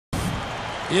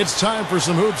It's time for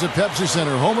some hoops at Pepsi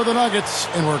Center, home of the Nuggets,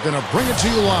 and we're going to bring it to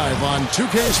you live on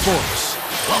 2K Sports.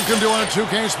 Welcome to our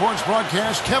 2K Sports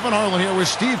broadcast. Kevin Harlan here with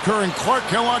Steve Kerr and Clark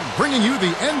Kellogg, bringing you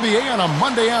the NBA on a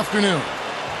Monday afternoon.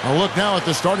 A look now at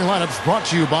the starting lineups brought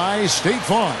to you by State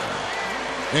Farm.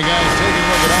 Hey guys, taking a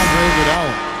look at Andre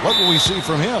Iguodala. What will we see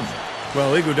from him?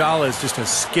 Well, Iguodala is just a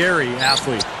scary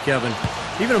athlete, Kevin.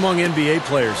 Even among NBA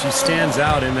players, he stands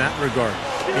out in that regard.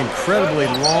 Incredibly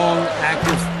long,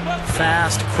 active,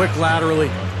 fast, quick laterally,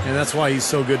 and that's why he's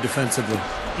so good defensively.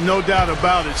 No doubt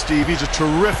about it, Steve. He's a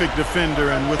terrific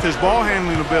defender, and with his ball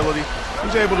handling ability,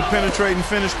 he's able to penetrate and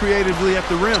finish creatively at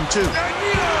the rim, too.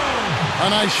 A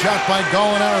nice shot by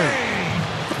Gallinari.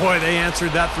 Boy, they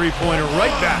answered that three-pointer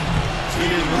right back.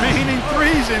 It is raining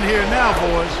threes in here now,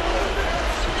 boys.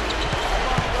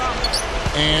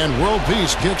 And world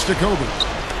peace kicks to Kobe.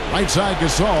 Right side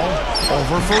Gasol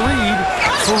over Fareed.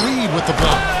 Fareed with the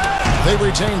block. They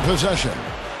retain possession.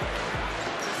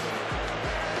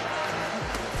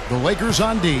 The Lakers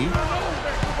on D.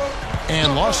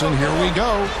 And Lawson, here we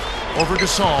go. Over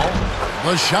Gasol.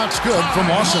 The shot's good from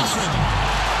Lawson.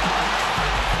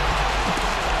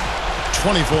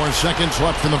 24 seconds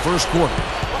left in the first quarter.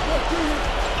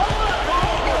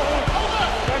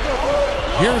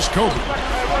 Here's Kobe.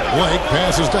 Blake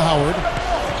passes to Howard.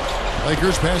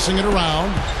 Lakers passing it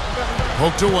around.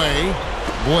 Poked away.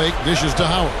 Blake dishes to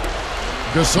Howard.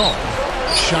 Gasol.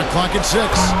 Shot clock at 6.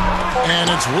 And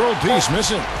it's world peace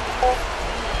missing.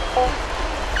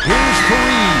 Here's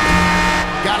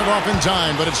Fareed. Got it off in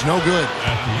time, but it's no good.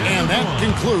 And that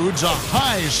concludes a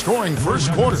high-scoring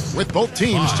first quarter with both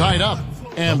teams tied up.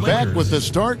 And back with the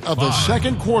start of the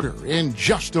second quarter in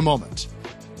just a moment.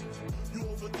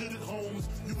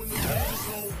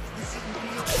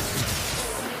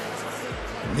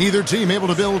 Neither team able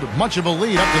to build much of a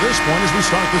lead up to this point as we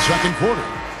start the second quarter.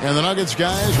 And the Nuggets,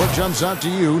 guys, what jumps out to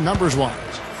you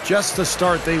numbers-wise? Just the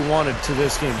start they wanted to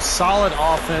this game. Solid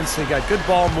offense. They got good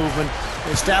ball movement.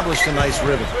 They established a nice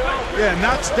rhythm. Yeah,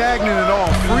 not stagnant at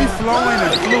all. Free-flowing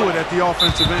and fluid at the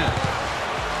offensive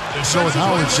end. So with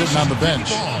Howard sitting on the bench,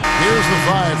 here's the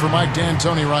 5 for Mike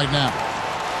D'Antoni right now.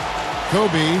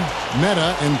 Kobe,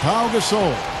 Metta, and Pau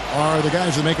Gasol are the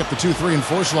guys that make up the 2, 3, and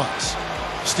 4 slots.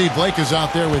 Steve Blake is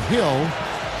out there with Hill.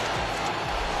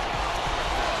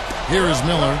 Here is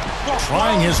Miller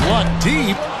trying his luck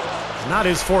deep. Not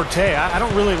his forte. I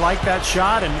don't really like that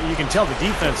shot, and you can tell the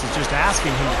defense is just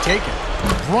asking him to take it.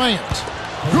 Bryant.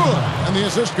 Good. And the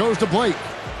assist goes to Blake.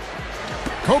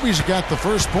 Kobe's got the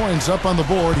first points up on the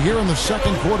board here in the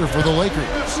second quarter for the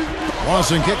Lakers.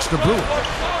 Lawson kicks to Brewer.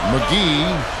 McGee.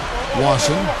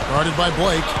 Lawson guarded by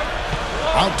Blake.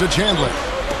 Out to Chandler.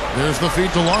 There's the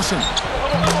feed to Lawson.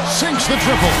 Sinks the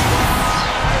triple.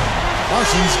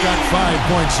 Larson's got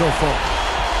 5 points so far.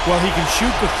 Well, he can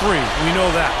shoot the 3. We know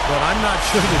that. But I'm not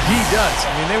sure that he does. I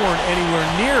mean, they weren't anywhere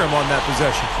near him on that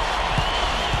possession.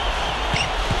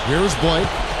 Here's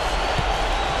Blake.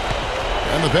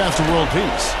 And the pass to world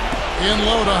peace. In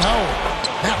low to Howard.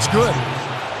 That's good.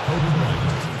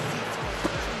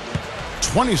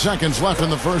 20 seconds left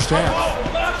in the first half.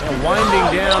 They're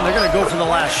winding down. They're going to go for the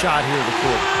last shot here of the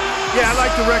quarter. Yeah, I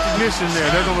like the recognition there.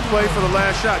 They're going to play for the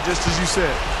last shot, just as you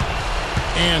said.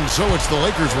 And so it's the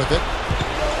Lakers with it.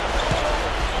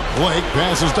 Blake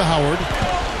passes to Howard.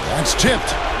 That's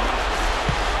tipped.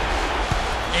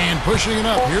 And pushing it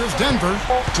up. Here's Denver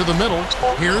to the middle.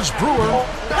 Here's Brewer.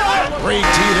 Great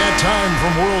tee that time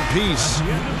from world peace.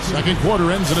 Second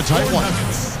quarter ends in a tight one.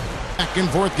 Back and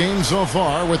forth game so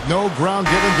far with no ground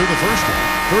given through the first one.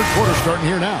 Third quarter starting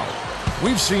here now.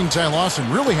 We've seen Ty Lawson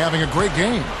really having a great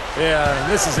game. Yeah,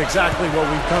 this is exactly what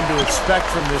we've come to expect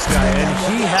from this guy, and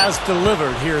he has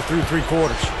delivered here through 3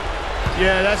 quarters.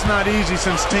 Yeah, that's not easy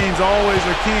since teams always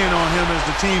are keying on him as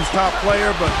the team's top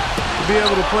player, but to be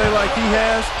able to play like he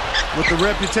has, with the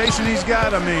reputation he's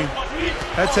got, I mean,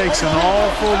 that takes an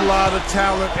awful lot of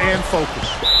talent and focus.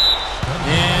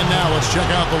 And now let's check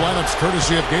out the lineups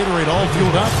courtesy of Gatorade, all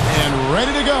fueled up and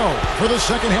ready to go for the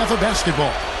second half of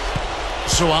basketball.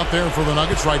 So out there for the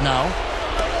Nuggets right now,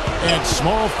 at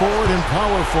small forward and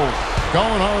power forward,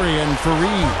 Gallinari and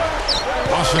Fareed.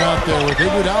 Lawson out there with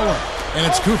Iguodala. And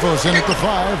it's Kufos in at the 5,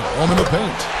 home in the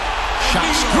paint.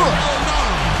 Shot's good.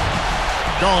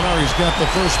 Gallinari's got the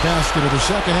first basket of the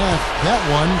second half. That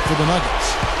one for the Nuggets.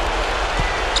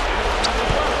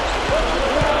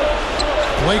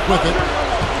 Blake with it.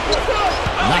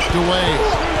 Knocked away.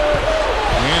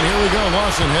 And here we go.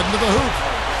 Lawson heading to the hoop.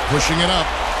 Pushing it up.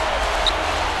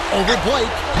 Over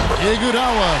Blake.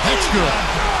 Iguodala. That's good.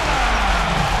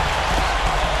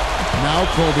 Now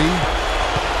Kobe.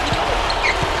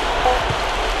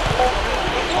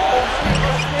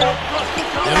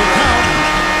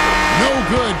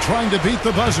 trying to beat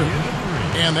the buzzer.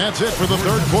 And that's it for the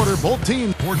third quarter. Both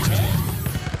teams. 14.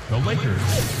 The Lakers,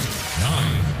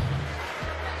 9.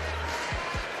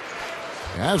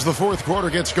 As the fourth quarter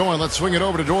gets going, let's swing it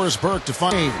over to Doris Burke to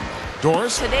find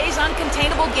Doris. Today's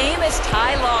uncontainable game is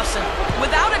Ty Lawson.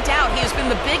 Without a doubt, he has been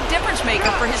the big difference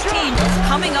maker for his team,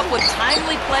 coming up with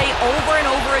timely play over and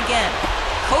over again.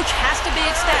 Coach has to be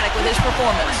ecstatic with his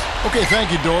performance. Okay,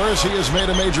 thank you, Doris. He has made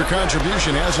a major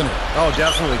contribution, hasn't he? Oh,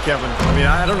 definitely, Kevin. I mean,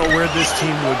 I don't know where this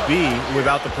team would be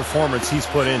without the performance he's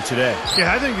put in today.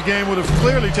 Yeah, I think the game would have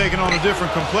clearly taken on a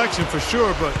different complexion for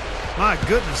sure, but my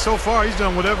goodness, so far he's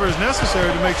done whatever is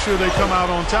necessary to make sure they come out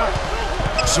on top.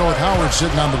 So with Howard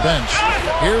sitting on the bench,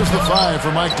 here's the 5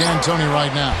 for Mike D'Antoni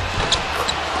right now.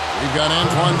 We've got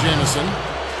Antoine Jamison.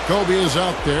 Kobe is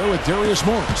out there with Darius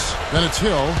Morris. Then it's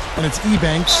Hill, and it's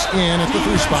Ebanks in at the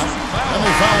 3 spot. And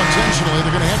they foul intentionally.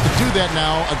 They're going to have to do that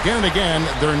now again and again.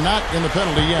 They're not in the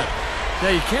penalty yet.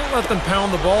 Yeah, you can't let them pound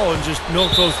the ball and just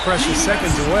milk those precious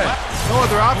seconds away. No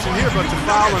other option here but to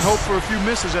foul and hope for a few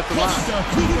misses at the line.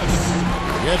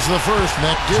 Gets the first, and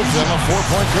that gives them a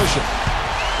 4-point cushion.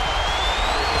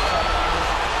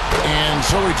 And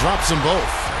so he drops them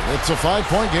both. It's a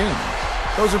 5-point game.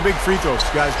 Those are big free throws,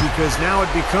 guys, because now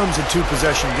it becomes a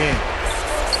 2-possession game.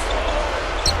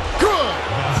 Good!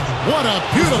 What a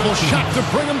beautiful shot to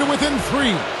bring him to within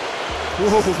 3.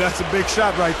 Whoa, that's a big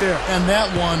shot right there. And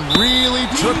that one really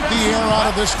took the air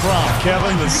out of this crowd.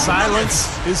 Kevin, the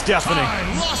silence is deafening.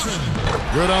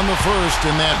 Good on the first,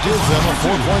 and that gives them a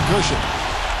 4-point cushion.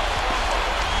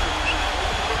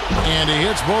 And he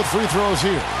hits both free throws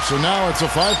here. So now it's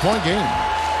a 5-point game.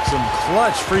 Some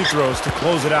clutch free throws to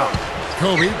close it out.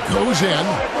 Kobe goes in.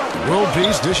 World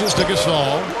Peace dishes to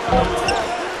Gasol.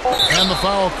 And the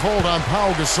foul called on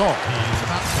Pau Gasol.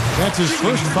 That's his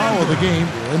first foul of the game,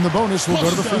 and the bonus will go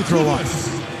to the free throw line.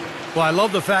 Well, I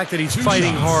love the fact that he's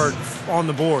fighting hard on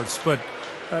the boards, but,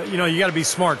 you know, you got to be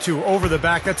smart, too. Over the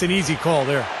back, that's an easy call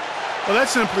there. Well,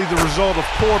 that's simply the result of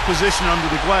poor position under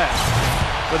the glass.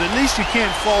 But at least you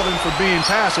can't fault him for being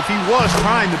passive. He was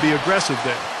trying to be aggressive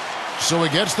there. So he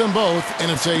gets them both, and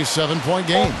it's a 7-point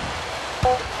game.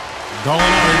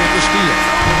 Gallinari with the steal.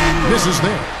 Misses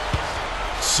there.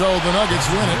 So the Nuggets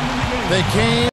win it. They came.